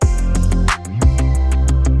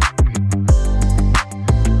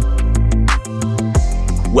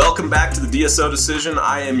DSO Decision.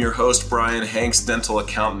 I am your host, Brian Hanks, dental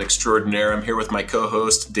accountant extraordinaire. I'm here with my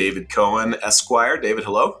co-host, David Cohen, Esquire. David,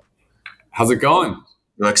 hello. How's it going?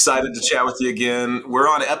 I'm excited to chat with you again. We're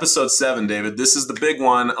on episode 7, David. This is the big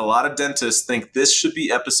one. A lot of dentists think this should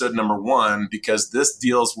be episode number 1 because this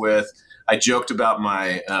deals with, I joked about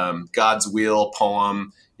my God's Wheel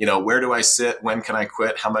poem. You know, where do I sit? When can I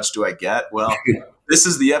quit? How much do I get? Well, this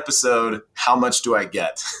is the episode, how much do I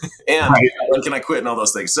get? And when can I quit and all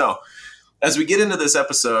those things. So as we get into this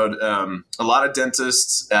episode, a lot of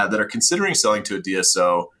dentists that are considering selling to a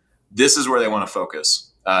DSO, this is where they want to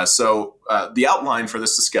focus. So the outline for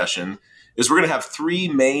this discussion is we're going to have 3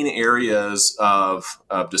 main areas of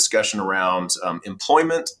discussion around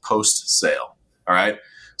employment post-sale. All right.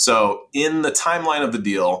 So in the timeline of the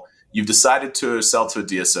deal, you've decided to sell to a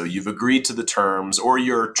DSO. You've agreed to the terms, or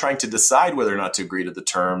you're trying to decide whether or not to agree to the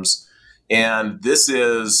terms. And this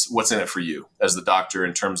is what's in it for you as the doctor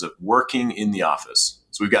in terms of working in the office.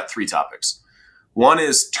 So we've got 3 topics. One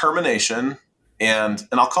is termination, and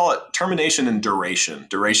I'll call it termination and duration.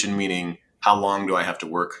 Duration meaning how long do I have to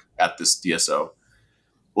work at this DSO?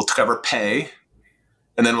 We'll cover pay,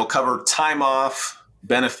 and then we'll cover time off,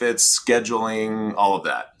 benefits, scheduling, all of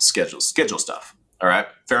that, schedule stuff. All right,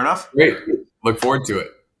 fair enough? Great. Look forward to it.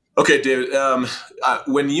 Okay, David,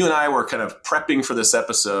 when you and I were kind of prepping for this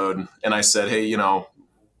episode and I said, hey, you know,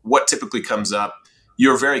 what typically comes up?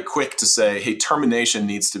 You're very quick to say, hey, termination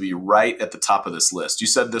needs to be right at the top of this list. You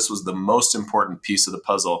said this was the most important piece of the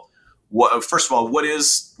puzzle. First of all, what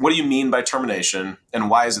do you mean by termination and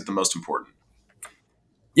why is it the most important?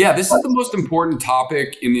 Yeah, this is the most important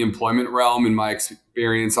topic in the employment realm in my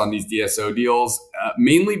experience on these DSO deals,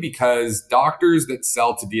 mainly because doctors that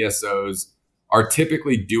sell to DSOs are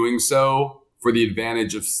typically doing so for the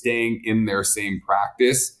advantage of staying in their same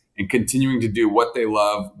practice and continuing to do what they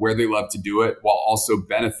love, where they love to do it, while also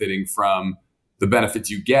benefiting from the benefits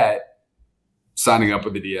you get signing up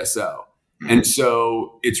with a DSO. And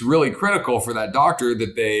so it's really critical for that doctor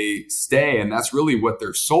that they stay, and that's really what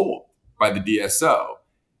they're sold by the DSO.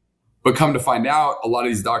 But come to find out, a lot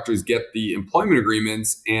of these doctors get the employment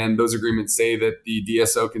agreements, and those agreements say that the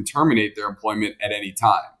DSO can terminate their employment at any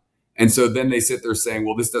time. And so then they sit there saying,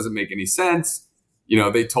 well, this doesn't make any sense. You know,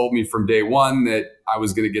 they told me from day one that I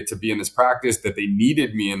was going to get to be in this practice, that they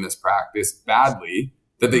needed me in this practice badly,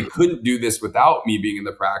 that they couldn't do this without me being in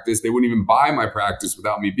the practice. They wouldn't even buy my practice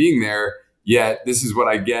without me being there. Yet this is what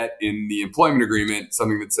I get in the employment agreement,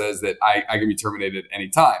 something that says that I can be terminated at any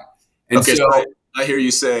time. And okay, so I hear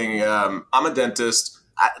you saying, I'm a dentist.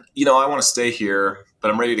 I want to stay here, but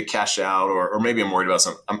I'm ready to cash out, or maybe I'm worried about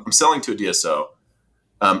something. I'm selling to a DSO.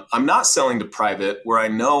 I'm not selling to private where I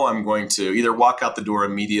know I'm going to either walk out the door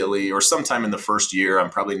immediately or sometime in the first year,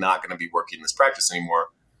 I'm probably not going to be working in this practice anymore.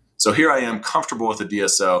 So here I am comfortable with a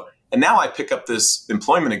DSO. And now I pick up this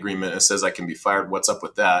employment agreement and it says I can be fired. What's up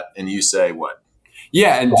with that? And you say what?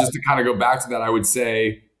 Yeah. And just to kind of go back to that, I would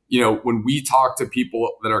say, when we talk to people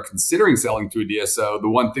that are considering selling to a DSO, the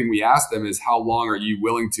one thing we ask them is how long are you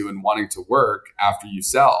willing to and wanting to work after you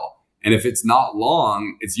sell? And if it's not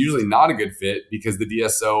long, it's usually not a good fit because the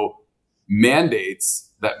DSO mandates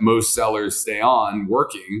that most sellers stay on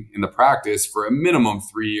working in the practice for a minimum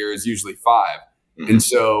 3 years, usually 5. Mm-hmm. And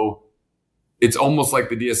so it's almost like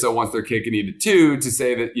the DSO wants their cake and eat it too, to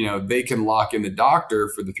say that, they can lock in the doctor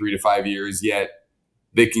for the 3 to 5 years, yet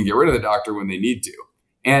they can get rid of the doctor when they need to.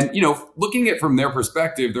 And, looking at it from their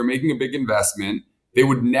perspective, they're making a big investment. They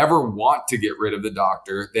would never want to get rid of the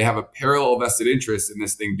doctor. They have a parallel vested interest in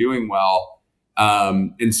this thing doing well.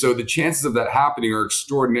 And so the chances of that happening are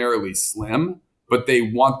extraordinarily slim, but they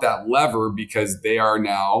want that lever because they are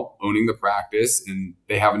now owning the practice and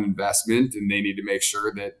they have an investment and they need to make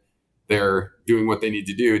sure that they're doing what they need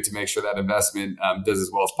to do to make sure that investment does as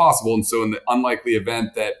well as possible. And so in the unlikely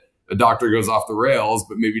event that a doctor goes off the rails,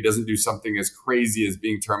 but maybe doesn't do something as crazy as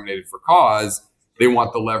being terminated for cause, they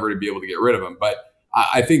want the lever to be able to get rid of them. But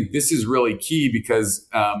I think this is really key because,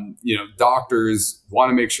 doctors want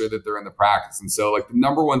to make sure that they're in the practice. And so the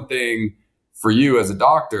number one thing for you as a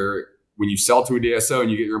doctor, when you sell to a DSO and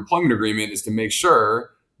you get your employment agreement, is to make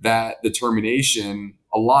sure that the termination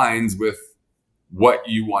aligns with what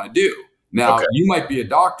you want to do. Now, You might be a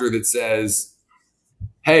doctor that says,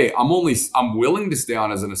 hey, I'm willing to stay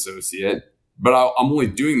on as an associate, but I'm only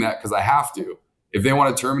doing that because I have to. If they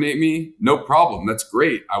want to terminate me, no problem. That's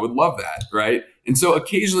great. I would love that. Right. And so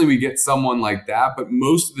occasionally we get someone like that, but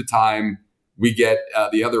most of the time we get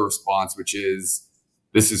the other response, which is,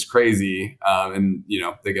 this is crazy. And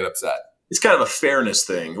they get upset. It's kind of a fairness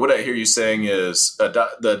thing. What I hear you saying is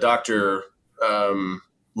the doctor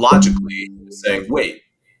logically is saying, wait,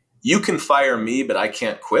 you can fire me, but I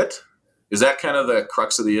can't quit. Is that kind of the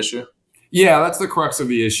crux of the issue? Yeah, that's the crux of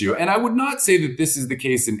the issue. And I would not say that this is the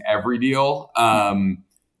case in every deal.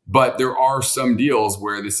 But there are some deals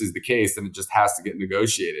where this is the case and it just has to get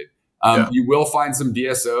negotiated. You will find some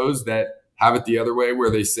DSOs that have it the other way where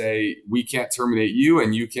they say, we can't terminate you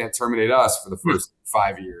and you can't terminate us for the first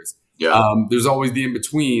 5 years. There's always the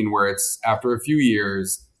in-between where it's after a few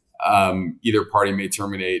years, either party may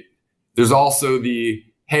terminate. There's also the,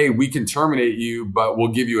 hey, we can terminate you, but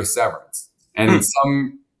we'll give you a severance. And in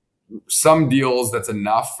some deals that's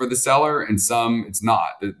enough for the seller and some it's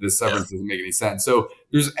not. The severance doesn't make any sense. So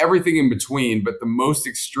there's everything in between, but the most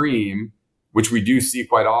extreme, which we do see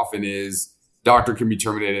quite often, is doctor can be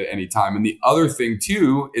terminated at any time. And the other thing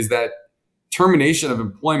too is that termination of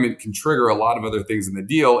employment can trigger a lot of other things in the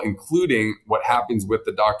deal, including what happens with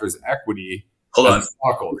the doctor's equity. Hold on.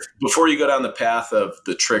 Before you go down the path of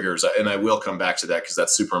the triggers, and I will come back to that because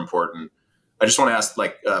that's super important. I just want to ask,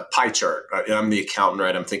 like, pie chart. I'm the accountant,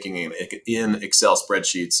 right? I'm thinking in Excel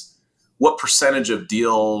spreadsheets. What percentage of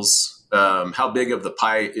deals, how big of the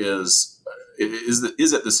pie is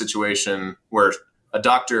it the situation where a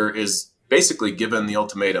doctor is basically given the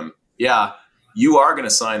ultimatum, yeah, you are going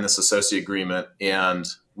to sign this associate agreement and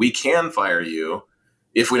we can fire you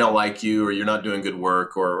if we don't like you or you're not doing good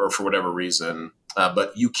work or for whatever reason,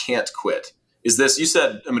 but you can't quit. Is this, you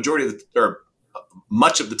said a majority of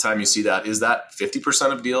much of the time you see that, is that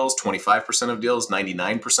 50% of deals, 25% of deals,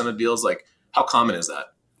 99% of deals? Like, how common is that?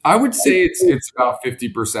 I would say it's about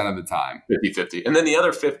 50% of the time. 50-50. And then the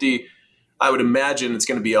other 50, I would imagine it's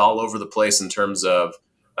going to be all over the place in terms of,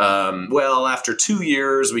 well, after 2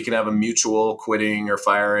 years, we can have a mutual quitting or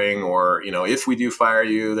firing, or, if we do fire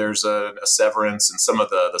you, there's a severance and some of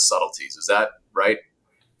the subtleties. Is that right?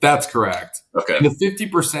 That's correct. Okay. And the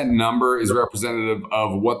 50% number is representative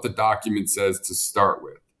of what the document says to start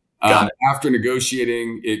with. After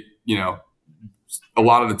negotiating it, a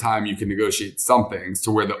lot of the time you can negotiate some things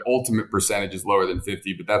to where the ultimate percentage is lower than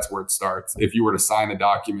 50, but that's where it starts. If you were to sign the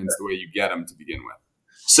documents the way you get them to begin with.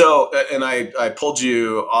 So, and I pulled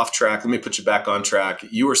you off track. Let me put you back on track.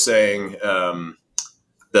 You were saying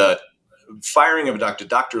the firing of a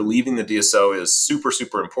doctor leaving the DSO is super,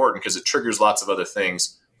 super important because it triggers lots of other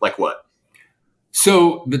things. Like what?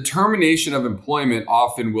 So the termination of employment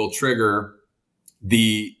often will trigger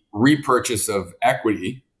the repurchase of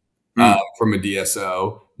equity from a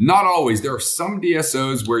DSO. Not always. There are some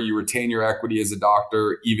DSOs where you retain your equity as a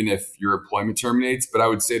doctor, even if your employment terminates. But I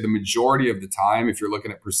would say the majority of the time, if you're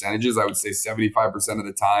looking at percentages, I would say 75% of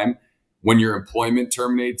the time when your employment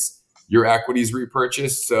terminates, your equity is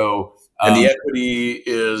repurchased. So and the equity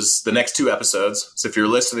is the next 2 episodes. So if you're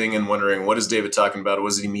listening and wondering, what is David talking about? What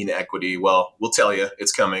does he mean equity? Well, we'll tell you.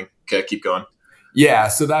 It's coming. Okay, keep going. Yeah,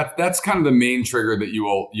 so that's kind of the main trigger that you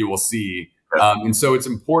will see. And so it's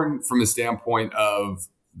important from the standpoint of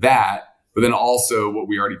that, but then also what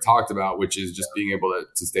we already talked about, which is just being able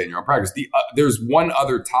to stay in your own practice. There's one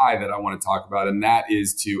other tie that I want to talk about, and that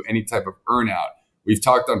is to any type of earnout. We've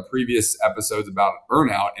talked on previous episodes about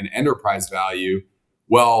earnout and enterprise value.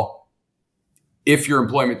 Well, if your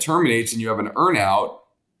employment terminates and you have an earnout,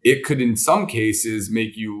 it could in some cases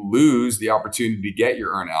make you lose the opportunity to get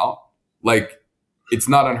your earnout. Like, it's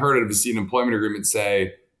not unheard of to see an employment agreement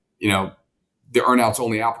say, the earnout's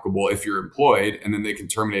only applicable if you're employed, and then they can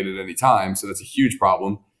terminate at any time. So that's a huge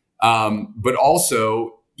problem. But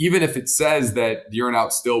also, even if it says that the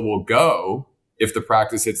earnout still will go if the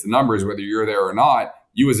practice hits the numbers, whether you're there or not,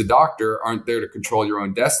 you as a doctor aren't there to control your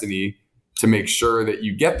own destiny to make sure that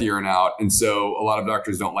you get the earnout. And so a lot of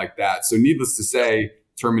doctors don't like that. So needless to say,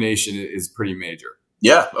 termination is pretty major.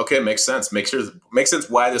 Yeah. Okay. Makes sense. Makes sense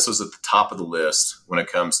why this was at the top of the list when it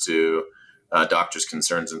comes to doctors'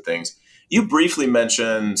 concerns and things. You briefly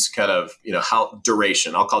mentioned kind of, how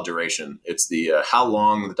duration, I'll call duration. It's the how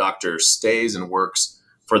long the doctor stays and works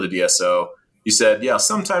for the DSO. You said, yeah,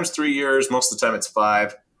 sometimes 3 years, most of the time it's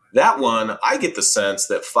 5. That one, I get the sense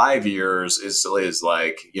that 5 years is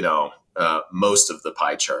like, most of the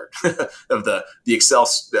pie chart of the Excel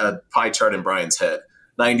pie chart in Brian's head,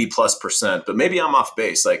 90+%. But maybe I'm off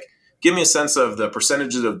base. Like, give me a sense of the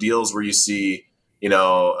percentages of deals where you see,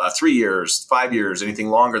 3 years, 5 years, anything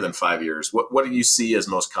longer than 5 years. What do you see as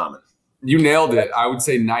most common? You nailed it. I would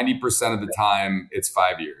say 90% of the time it's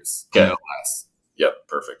 5 years, no less. Yep,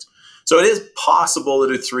 perfect. So it is possible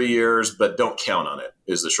to do 3 years, but don't count on it,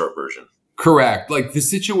 is the short version. Correct. Like, the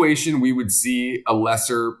situation we would see a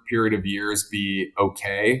lesser period of years be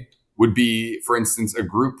okay would be, for instance, a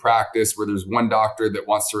group practice where there's one doctor that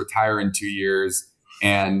wants to retire in 2 years,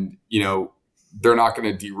 and, they're not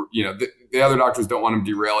going to, the other doctors don't want them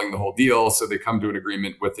derailing the whole deal. So they come to an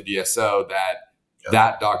agreement with the DSO that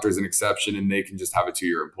that doctor's an exception and they can just have a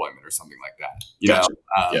 2-year employment or something like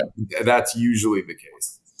that. That's usually the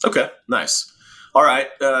case. Okay, nice. All right,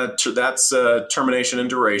 that's termination and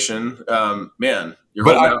duration. Man, you're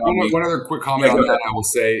but holding out on me. One other quick comment on that I will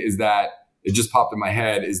say is that it just popped in my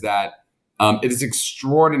head is that it is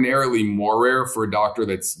extraordinarily more rare for a doctor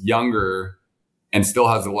that's younger and still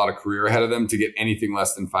has a lot of career ahead of them to get anything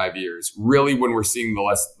less than 5 years. Really, when we're seeing the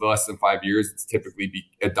less than 5 years, it's typically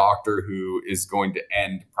a doctor who is going to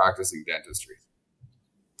end practicing dentistry.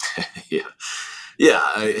 Yeah.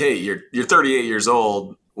 Hey, you're 38 years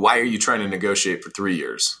old. Why are you trying to negotiate for 3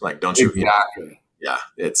 years? Like, don't you? Exactly. Yeah,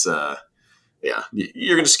 it's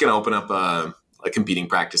you're just going to open up a competing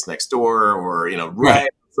practice next door, or right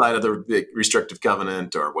outside of the restrictive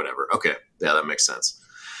covenant or whatever. Okay, yeah, that makes sense.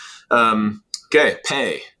 Okay,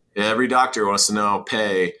 pay. Every doctor wants to know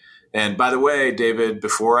pay. And by the way, David,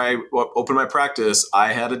 before I opened my practice,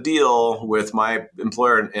 I had a deal with my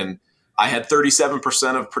employer, and I had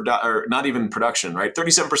 37% of or not even production, right?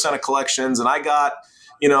 37% of collections, and I got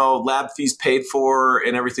lab fees paid for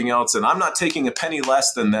and everything else, and I'm not taking a penny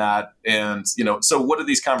less than that. And so what do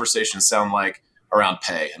these conversations sound like around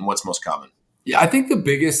pay, and what's most common? Yeah, I think the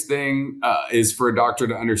biggest thing is for a doctor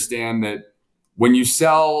to understand that when you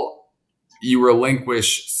sell, you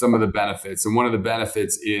relinquish some of the benefits. And one of the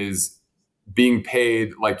benefits is being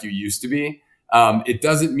paid like you used to be. It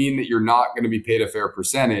doesn't mean that you're not going to be paid a fair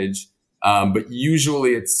percentage, but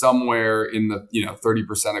usually it's somewhere in the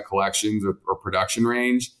 30% of collections or production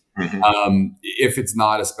range, if it's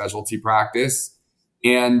not a specialty practice.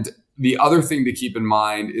 And the other thing to keep in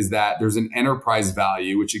mind is that there's an enterprise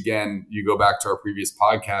value, which again, you go back to our previous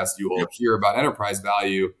podcast, you will hear about enterprise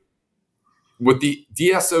value. What the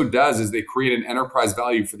DSO does is they create an enterprise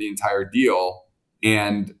value for the entire deal,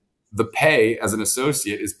 and the pay as an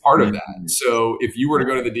associate is part of that. So if you were to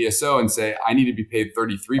go to the DSO and say, I need to be paid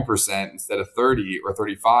 33% instead of 30 or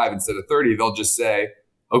 35 instead of 30, they'll just say,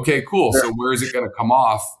 okay, cool. So where is it going to come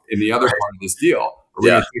off in the other part of this deal? Are we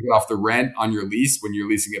going to take it off the rent on your lease when you're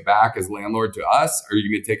leasing it back as landlord to us? Are you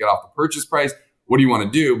going to take it off the purchase price? What do you want to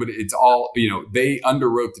do? But it's all, they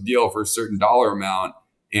underwrote the deal for a certain dollar amount,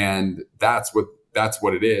 and that's what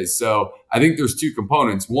it is. So I think there's two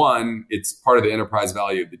components. One, it's part of the enterprise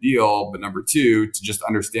value of the deal. But number two, to just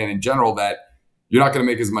understand in general that you're not going to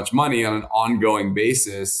make as much money on an ongoing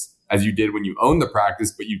basis as you did when you owned the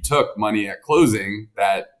practice, but you took money at closing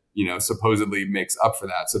that, supposedly makes up for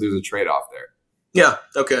that. So there's a trade-off there. Yeah.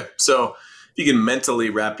 Okay. So if you can mentally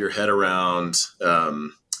wrap your head around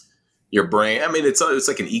your brain, I mean, it's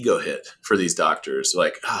like an ego hit for these doctors.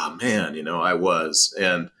 Like, oh man, I was.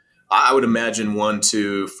 And I would imagine 1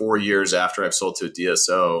 to 4 years after I've sold to a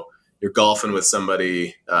DSO, you're golfing with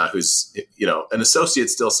somebody who's, an associate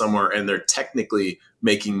still somewhere, and they're technically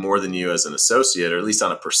making more than you as an associate, or at least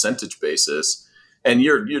on a percentage basis. And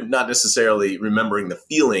you're not necessarily remembering the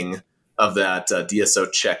feeling of that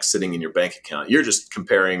DSO check sitting in your bank account. You're just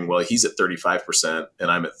comparing, well, he's at 35%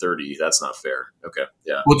 and I'm at 30. That's not fair. Okay.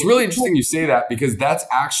 Yeah. Well, it's really interesting you say that, because that's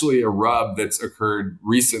actually a rub that's occurred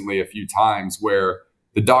recently a few times, where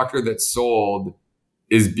the doctor that sold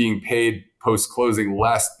is being paid post-closing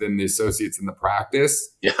less than the associates in the practice.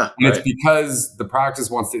 Yeah. And it's because the practice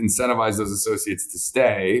wants to incentivize those associates to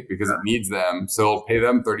stay because it needs them. So it'll pay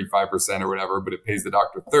them 35% or whatever, but it pays the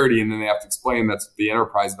doctor 30%. And then they have to explain that's the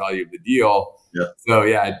enterprise value of the deal. Yeah. So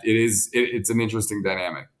yeah, it's an interesting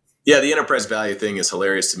dynamic. Yeah. The enterprise value thing is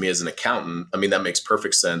hilarious to me as an accountant. I mean, that makes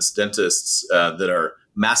perfect sense. Dentists that are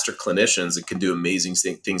master clinicians and can do amazing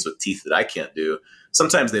things with teeth that I can't do,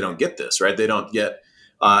 sometimes they don't get this, right? They don't get,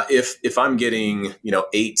 if I'm getting,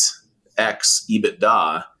 8x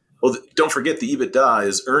EBITDA, well, don't forget the EBITDA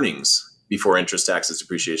is earnings before interest, taxes,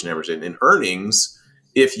 depreciation, amortization. And earnings,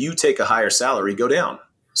 if you take a higher salary, go down.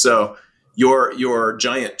 So your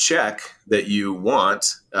giant check that you want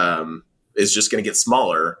is just going to get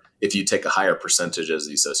smaller if you take a higher percentage as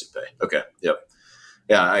the associate pay. Okay. Yep.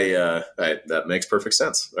 Yeah. That makes perfect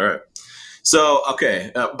sense. All right. So,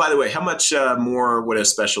 okay. By the way, how much more would a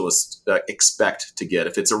specialist expect to get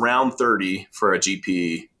if it's around 30 for a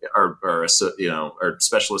GP or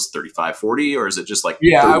specialist 35, 40, or is it just like?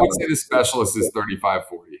 Yeah, I would say the specialist is 35,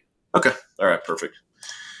 40. Okay. All right. Perfect.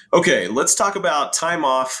 Okay. Let's talk about time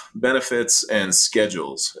off, benefits, and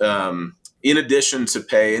schedules. In addition to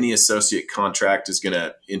pay, any associate contract is going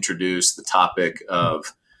to introduce the topic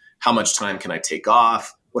of how much time can I take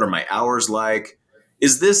off? What are my hours like?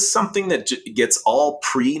 Is this something that gets all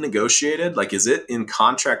pre-negotiated? Like, is it in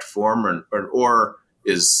contract form, or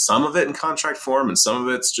is some of it in contract form and some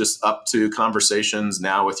of it's just up to conversations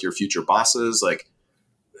now with your future bosses? Like,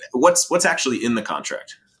 what's actually in the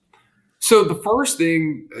contract? So the first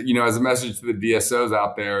thing, as a message to the DSOs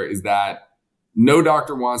out there is that no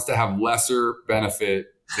doctor wants to have lesser benefit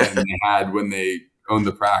than they had when they owned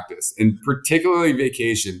the practice, and particularly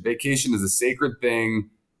vacation. Vacation is a sacred thing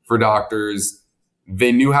for doctors.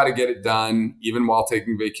 They knew how to get it done even while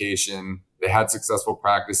taking vacation. They had successful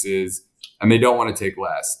practices and they don't want to take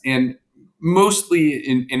less. And mostly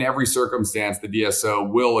in every circumstance, the DSO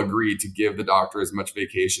will agree to give the doctor as much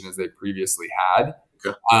vacation as they previously had.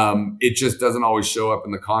 Okay. It just doesn't always show up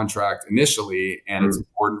in the contract initially. And it's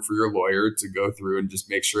important for your lawyer to go through and just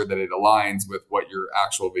make sure that it aligns with what your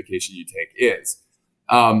actual vacation you take is.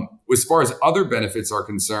 As far as other benefits are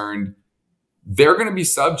concerned, they're going to be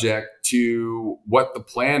subject to what the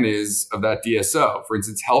plan is of that DSO. For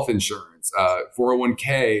instance, health insurance,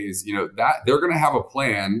 401ks, that they're going to have a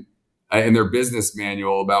plan in their business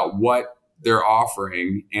manual about what they're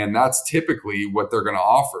offering. And that's typically what they're going to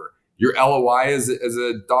offer. Your LOI as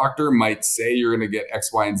a doctor might say you're going to get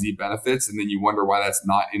X, Y, and Z benefits, and then you wonder why that's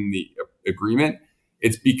not in the agreement.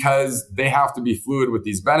 It's because they have to be fluid with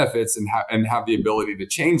these benefits and have the ability to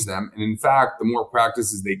change them. And in fact, the more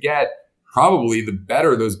practices they get, probably the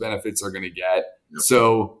better those benefits are going to get. Yep.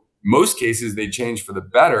 So most cases they change for the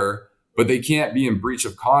better, but they can't be in breach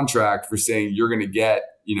of contract for saying you're going to get,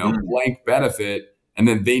 blank benefit, and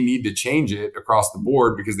then they need to change it across the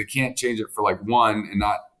board because they can't change it for like one and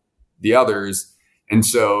not the others. And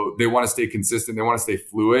so they want to stay consistent. They want to stay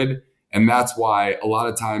fluid. And that's why a lot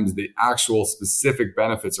of times the actual specific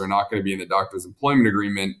benefits are not going to be in the doctor's employment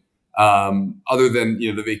agreement, other than,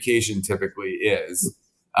 the vacation typically is.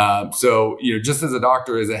 So, just as a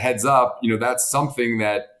doctor, as a heads up, that's something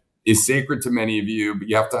that is sacred to many of you, but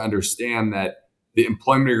you have to understand that the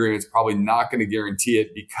employment agreement is probably not going to guarantee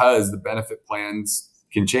it because the benefit plans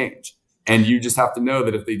can change. And you just have to know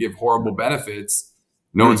that if they give horrible benefits,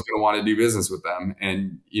 no one's going to want to do business with them.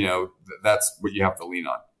 And, that's what you have to lean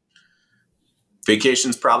on.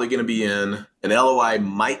 Vacation's probably going to be in. An LOI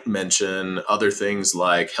might mention other things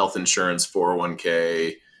like health insurance,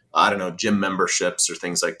 401k, I don't know, gym memberships or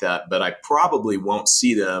things like that, but I probably won't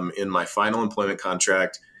see them in my final employment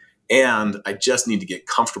contract. And I just need to get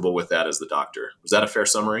comfortable with that as the doctor. Was that a fair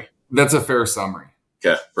summary? That's a fair summary.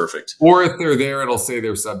 Okay, perfect. Or if they're there, it'll say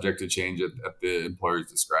they're subject to change it at the employer's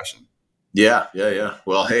discretion. Yeah.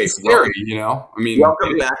 Well, hey, it's scary,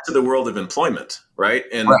 welcome back to the world of employment, right?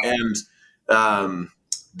 And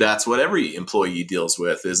that's what every employee deals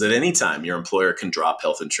with, is at any time your employer can drop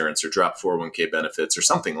health insurance or drop 401k benefits or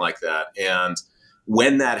something like that. And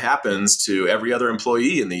when that happens to every other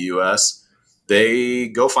employee in the US, they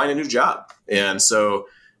go find a new job. And so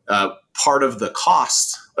part of the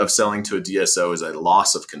cost of selling to a DSO is a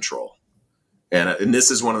loss of control. And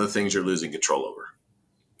this is one of the things you're losing control over.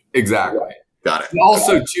 Exactly. Got it. And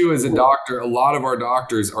also, too, as a doctor, a lot of our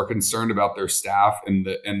doctors are concerned about their staff and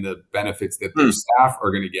the benefits that their staff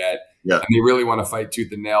are going to get. Yeah. And they really want to fight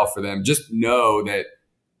tooth and nail for them. Just know that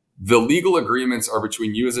the legal agreements are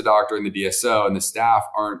between you as a doctor and the DSO, and the staff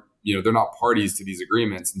aren't, they're not parties to these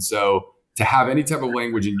agreements. And so to have any type of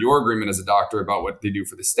language in your agreement as a doctor about what they do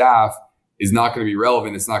for the staff is not going to be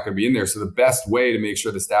relevant. It's not going to be in there. So the best way to make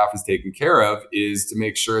sure the staff is taken care of is to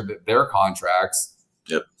make sure that their contracts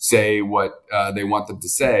say what they want them to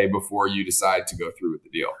say before you decide to go through with the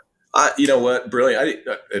deal. You know what? Brilliant.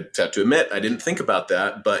 I have to admit, I didn't think about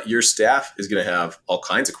that, but your staff is going to have all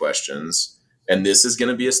kinds of questions, and this is going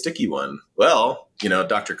to be a sticky one. Well,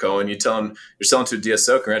 Dr. Cohen, you tell him you're selling to a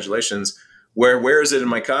DSO. Congratulations. Where is it in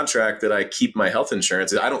my contract that I keep my health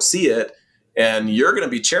insurance? I don't see it. And you're going to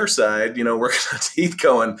be chairside, working on teeth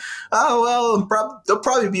going, oh, well, they'll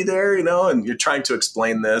probably be there, and you're trying to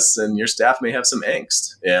explain this, and your staff may have some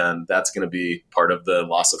angst, and that's going to be part of the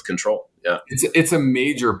loss of control. Yeah. It's a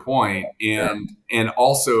major point. And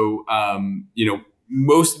also,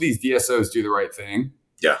 most of these DSOs do the right thing.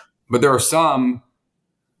 Yeah. But there are some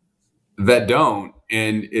that don't.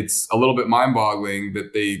 And it's a little bit mind boggling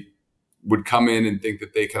that they would come in and think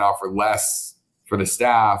that they can offer less for the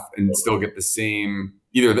staff and still get the same,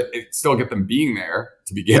 still get them being there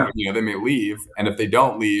to begin with. They may leave. And if they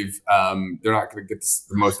don't leave, they're not going to get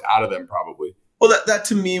the most out of them probably. Well, that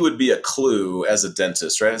to me would be a clue as a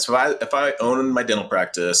dentist, right? So if I own my dental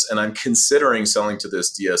practice and I'm considering selling to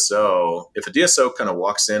this DSO, if a DSO kind of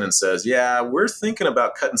walks in and says, yeah, we're thinking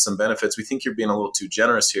about cutting some benefits, we think you're being a little too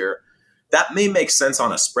generous here, that may make sense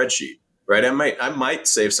on a spreadsheet, right? I might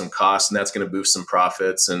save some costs, and that's going to boost some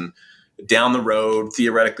profits, and down the road,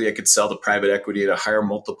 theoretically, I could sell to private equity at a higher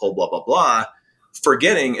multiple, blah, blah, blah,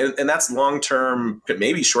 forgetting, and that's long-term,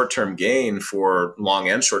 maybe short-term gain for long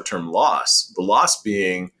and short-term loss. The loss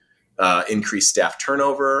being increased staff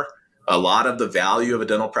turnover, A lot of the value of a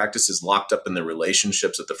dental practice is locked up in the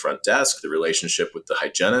relationships at the front desk, the relationship with the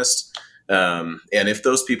hygienist. And if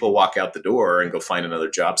those people walk out the door and go find another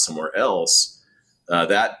job somewhere else,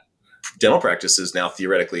 that dental practice is now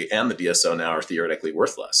theoretically, and the DSO now are theoretically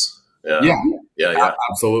worthless. Yeah.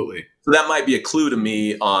 Absolutely. So that might be a clue to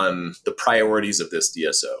me on the priorities of this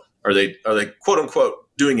DSO. Are they quote unquote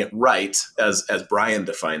doing it right as Brian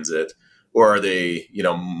defines it, or are they,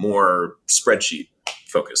 more spreadsheet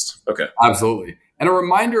focused? Okay. Absolutely. And a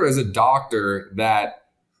reminder as a doctor that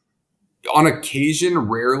on occasion,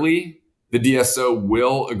 rarely, the DSO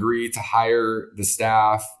will agree to hire the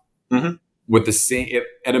staff with the same,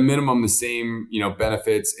 at a minimum, the same,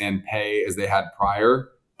 benefits and pay as they had prior.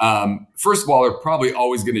 First of all, they're probably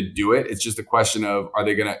always going to do it. It's just a question of, are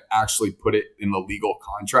they going to actually put it in the legal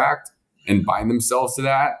contract and bind themselves to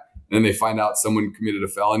that? And then they find out someone committed a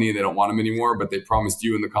felony and they don't want them anymore, but they promised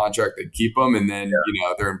you in the contract they'd keep them, and then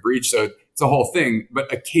they're in breach. So it's a whole thing.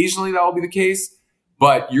 But occasionally that will be the case.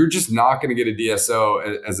 But you're just not going to get a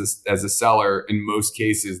DSO as a seller in most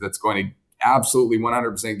cases that's going to absolutely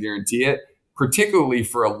 100% guarantee it, particularly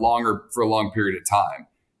for a long period of time.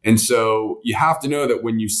 And so you have to know that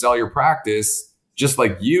when you sell your practice, just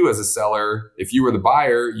like you as a seller, if you were the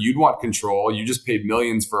buyer, you'd want control. You just paid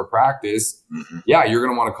millions for a practice. Yeah, you're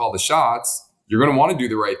going to want to call the shots. You're going to want to do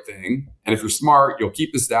the right thing. And if you're smart, you'll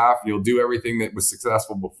keep the staff and you'll do everything that was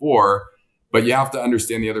successful before. But you have to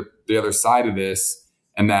understand the other side of this.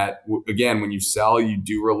 And that, again, when you sell, you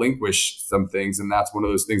do relinquish some things. And that's one of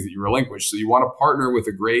those things that you relinquish. So you want to partner with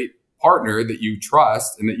a great partner that you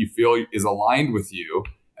trust and that you feel is aligned with you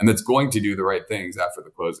and that's going to do the right things after the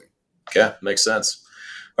closing. Okay, makes sense.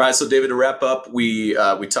 All right, so David, to wrap up, we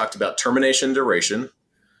talked about termination duration,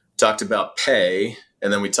 talked about pay,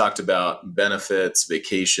 and then we talked about benefits,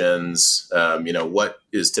 vacations, what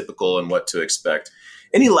is typical and what to expect.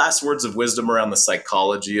 Any last words of wisdom around the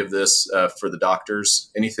psychology of this for the doctors?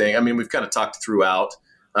 Anything? I mean, we've kind of talked throughout,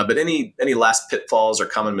 but any last pitfalls or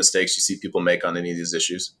common mistakes you see people make on any of these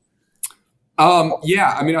issues?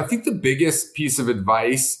 I think the biggest piece of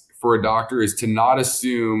advice for a doctor is to not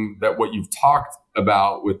assume that what you've talked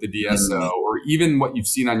about with the DSO or even what you've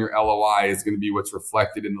seen on your LOI is going to be what's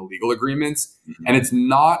reflected in the legal agreements. And it's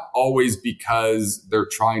not always because they're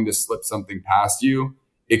trying to slip something past you.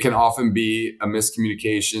 It can often be a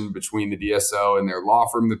miscommunication between the DSO and their law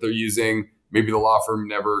firm that they're using. Maybe the law firm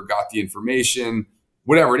never got the information,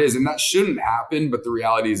 whatever it is. And that shouldn't happen, but the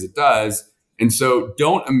reality is it does. And so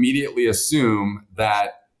don't immediately assume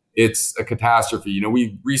that it's a catastrophe.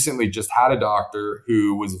 We recently just had a doctor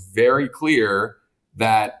who was very clear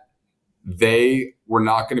that they were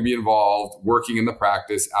not going to be involved working in the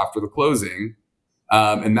practice after the closing.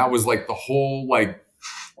 And that was like the whole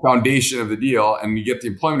foundation of the deal. And you get the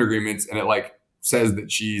employment agreements and it says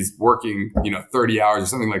that she's working, 30 hours or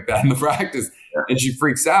something like that in the practice. And she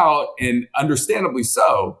freaks out, and understandably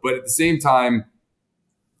so. But at the same time,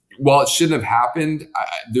 while it shouldn't have happened,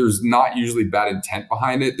 there's not usually bad intent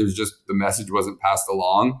behind it. There's just the message wasn't passed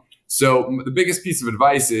along. So the biggest piece of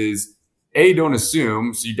advice is, A, don't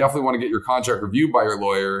assume. So you definitely want to get your contract reviewed by your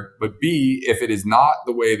lawyer. But B, if it is not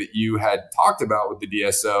the way that you had talked about with the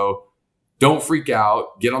DSO, don't freak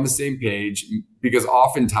out. Get on the same page, because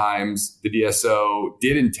oftentimes the DSO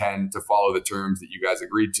did intend to follow the terms that you guys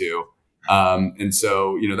agreed to. And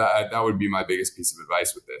so, that would be my biggest piece of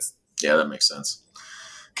advice with this. Yeah, that makes sense.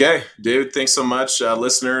 Okay, David, thanks so much.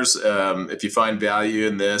 Listeners, if you find value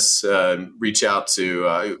in this, reach out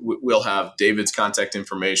to, we'll have David's contact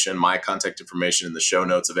information, my contact information in the show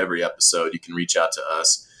notes of every episode. You can reach out to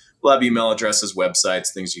us. We'll have email addresses,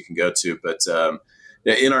 websites, things you can go to. But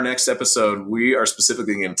in our next episode, we are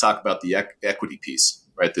specifically going to talk about the equity piece,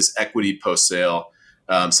 right? This equity post-sale.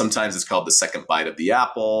 Sometimes it's called the second bite of the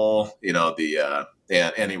apple,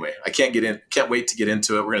 anyway, I can't wait to get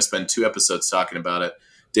into it. We're going to spend 2 episodes talking about it.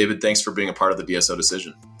 David, thanks for being a part of the DSO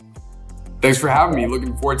Decision. Thanks for having me.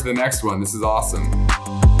 Looking forward to the next one. This is awesome.